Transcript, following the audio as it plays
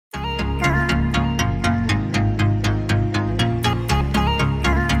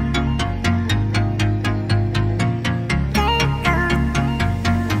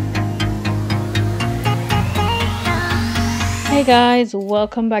Hey guys,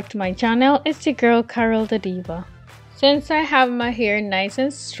 welcome back to my channel. It's your girl Carol the Diva. Since I have my hair nice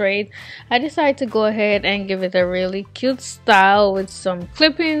and straight, I decided to go ahead and give it a really cute style with some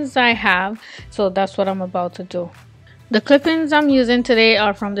clip-ins I have. So that's what I'm about to do. The clip-ins I'm using today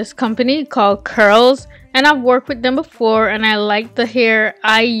are from this company called Curls, and I've worked with them before and I like the hair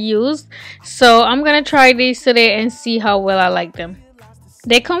I used. So I'm gonna try these today and see how well I like them.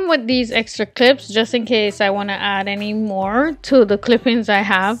 They come with these extra clips just in case I want to add any more to the clip-ins I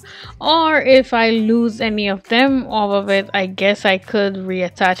have, or if I lose any of them, all of it, I guess I could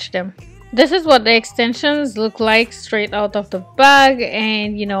reattach them. This is what the extensions look like straight out of the bag,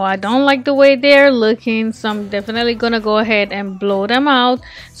 and I don't like the way they're looking, so I'm definitely gonna go ahead and blow them out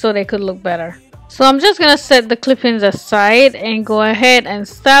so they could look better. So I'm just gonna set the clip-ins aside and go ahead and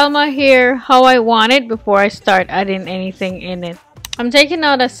style my hair how I want it before I start adding anything in it. I'm taking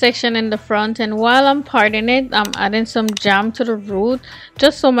out a section in the front, and while I'm parting it, I'm adding some jam to the root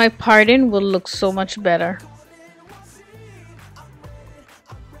just so my parting will look so much better.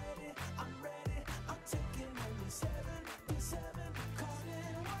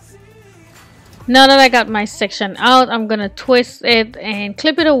 Now that I got my section out, I'm gonna twist it and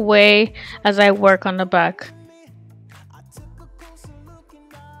clip it away as I work on the back.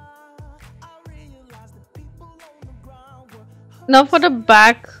 Now for the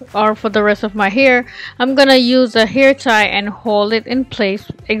back, or for the rest of my hair, I'm gonna use a hair tie and hold it in place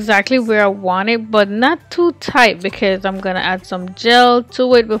exactly where I want it, but not too tight because I'm gonna add some gel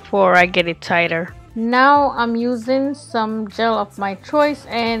to it before I get it tighter. Now I'm using some gel of my choice,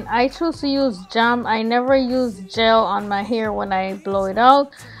 and I chose to use jam. I never use gel on my hair when I blow it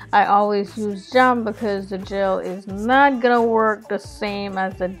out. I always use jam because the gel is not gonna work the same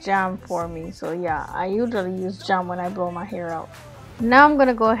as the jam for me. So yeah, I usually use jam when I blow my hair out. Now I'm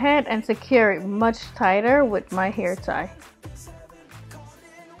gonna go ahead and secure it much tighter with my hair tie.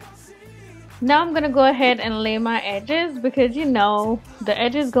 Now I'm gonna go ahead and lay my edges because the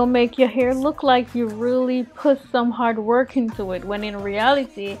edges gonna make your hair look like you really put some hard work into it, when in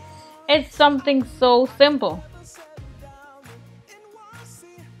reality it's something so simple.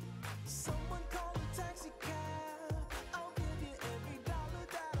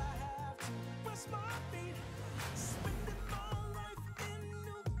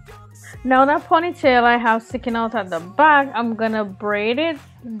 Now that ponytail I have sticking out at the back, I'm gonna braid it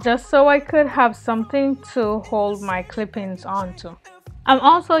just so I could have something to hold my clip-ins onto. I'm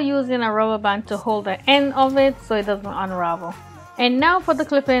also using a rubber band to hold the end of it so it doesn't unravel. And now for the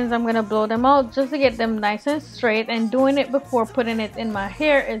clip-ins, I'm gonna blow them out just to get them nice and straight, and doing it before putting it in my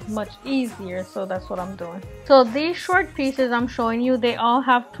hair is much easier, so that's what I'm doing. So these short pieces I'm showing you, they all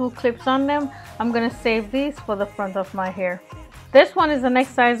have 2 clips on them. I'm gonna save these for the front of my hair. This one is the next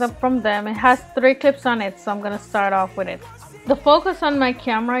size up from them. It has 3 clips on it, so I'm gonna start off with it. The focus on my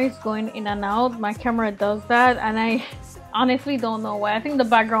camera is going in and out. My camera does that, and I honestly don't know why. I think the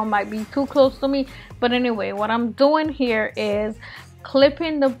background might be too close to me, but anyway, what I'm doing here is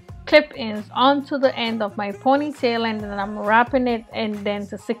clipping the clip-ins onto the end of my ponytail, and then I'm wrapping it, and then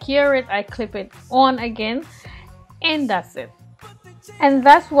to secure it I clip it on again, and that's it. And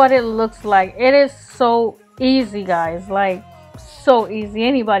that's what it looks like. It is so easy, guys, like so easy.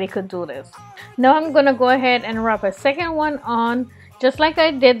 Anybody could do this. Now I'm gonna go ahead and wrap a second one on just like I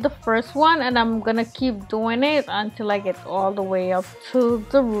did the first one, and I'm gonna keep doing it until I get all the way up to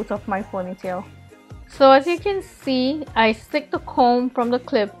the root of my ponytail. So as you can see, I stick the comb from the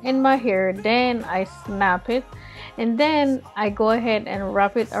clip in my hair, then I snap it, and then I go ahead and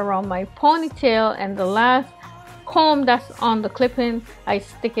wrap it around my ponytail, and the last comb that's on the clip-in, I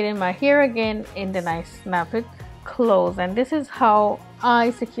stick it in my hair again, and then I snap it close, and this is how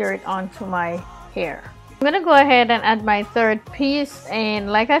I secure it onto my hair. I'm gonna go ahead and add my third piece,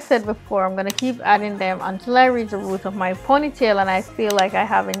 and like I said before, I'm gonna keep adding them until I reach the root of my ponytail and I feel like I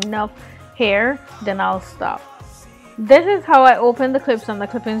have enough hair, then I'll stop. This is how I open the clips on the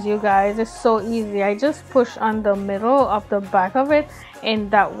clip-ins, you guys. It's so easy. I just push on the middle of the back of it,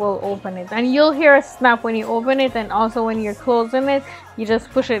 and that will open it, and you'll hear a snap when you open it, and also when you're closing it, you just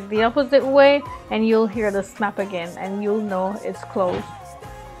push it the opposite way and you'll hear the snap again, and you'll know it's closed.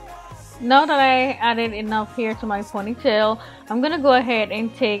 Now that I added enough hair to my ponytail, I'm gonna go ahead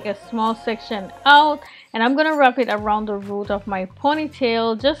and take a small section out, and I'm gonna wrap it around the root of my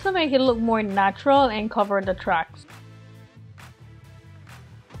ponytail just to make it look more natural and cover the tracks.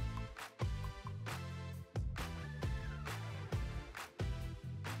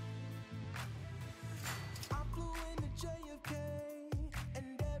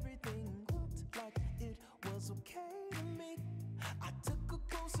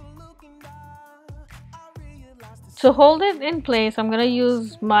 To hold it in place, I'm gonna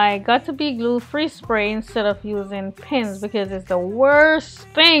use my Got2b glue free spray instead of using pins, because it's the worst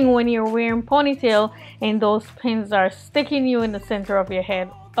thing when you're wearing ponytail and those pins are sticking you in the center of your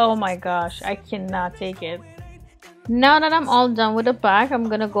head. Oh my gosh, I cannot take it. Now that I'm all done with the back, I'm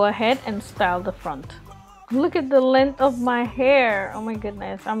gonna go ahead and style the front. Look at the length of my hair. Oh my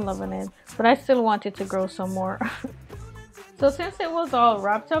goodness, I'm loving it. But I still want it to grow some more. So since it was all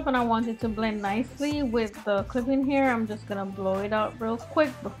wrapped up and I want it to blend nicely with the clip-in hair, I'm just gonna blow it out real quick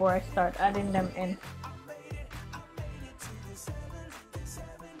before I start adding them in.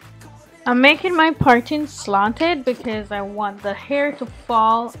 I'm making my parting slanted because I want the hair to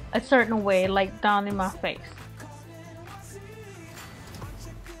fall a certain way, like down in my face.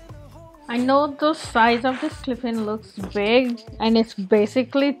 I know the size of this clip-in looks big and it's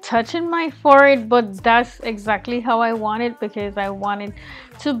basically touching my forehead, but that's exactly how I want it, because I want it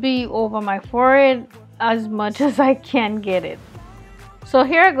to be over my forehead as much as I can get it. So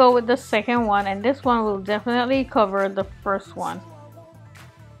here I go with the second one, and this one will definitely cover the first one.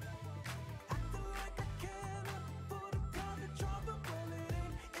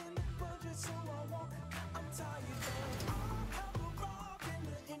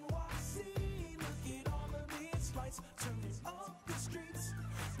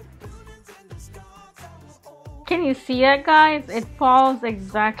 Can you see it, guys? It falls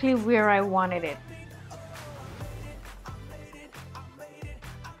exactly where I wanted it.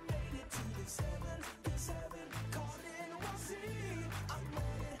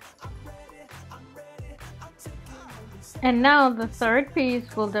 And now the third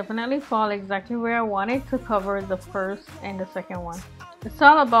piece will definitely fall exactly where I want it to cover the first and the second one. It's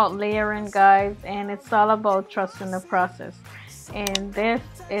all about layering, guys, and it's all about trusting the process. And this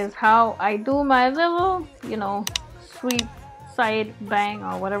is how I do my little, sweep side bang,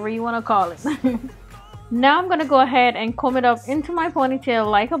 or whatever you want to call it. Now I'm gonna go ahead and comb it up into my ponytail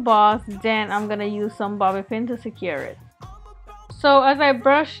like a boss. Then I'm gonna use some bobby pin to secure it. So as I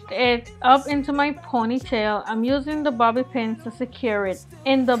brushed it up into my ponytail, I'm using the bobby pins to secure it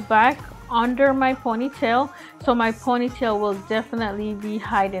in the back under my ponytail, so my ponytail will definitely be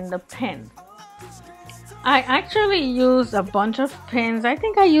hiding the pin. I actually used a bunch of pins. I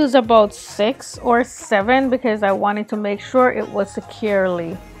think I used about 6 or 7 because I wanted to make sure it was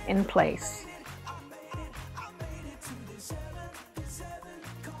securely in place.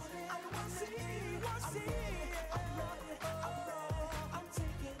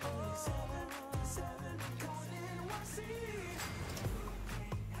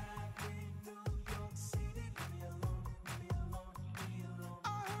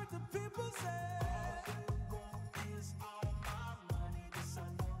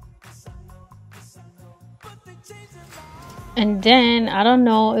 And then, I don't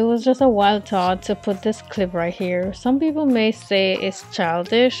know, it was just a wild thought to put this clip right here. Some people may say it's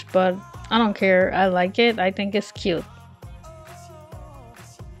childish, but I don't care. I like it. I think it's cute.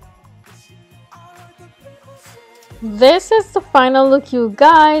 This is the final look, you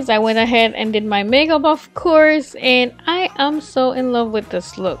guys. I went ahead and did my makeup, of course, and I am so in love with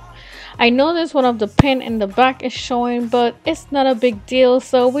this look. I know this one of the pin in the back is showing, but it's not a big deal,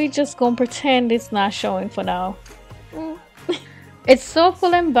 so we just gonna pretend it's not showing for now. It's so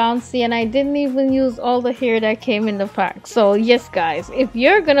full and bouncy, and I didn't even use all the hair that came in the pack. So yes, guys, if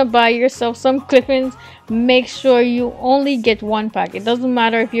you're gonna buy yourself some clip-ins, make sure you only get one pack. It doesn't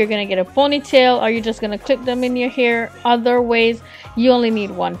matter if you're gonna get a ponytail or you're just gonna clip them in your hair. Other ways, you only need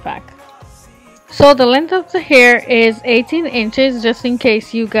one pack. So the length of the hair is 18 inches, just in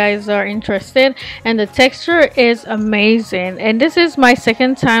case you guys are interested, and the texture is amazing. And this is my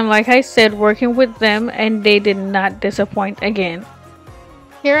second time, like I said, working with them, and they did not disappoint again.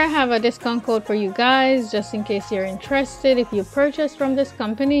 Here I have a discount code for you guys, just in case you're interested. If you purchase from this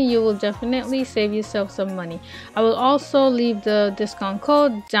company, you will definitely save yourself some money. I will also leave the discount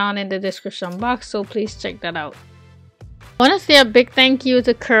code down in the description box, so please check that out. I want to say a big thank you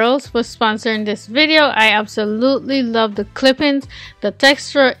to Curls for sponsoring this video. I absolutely love the clip-ins. The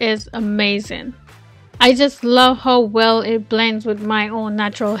texture is amazing. I just love how well it blends with my own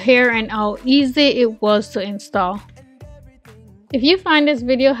natural hair and how easy it was to install. If you find this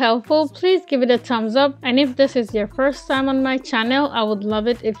video helpful, please give it a thumbs up, and if this is your first time on my channel, I would love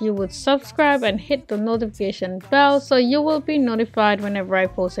it if you would subscribe and hit the notification bell so you will be notified whenever I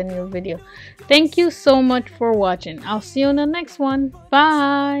post a new video. Thank you so much for watching. I'll see you in the next one.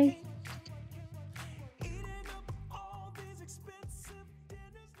 Bye!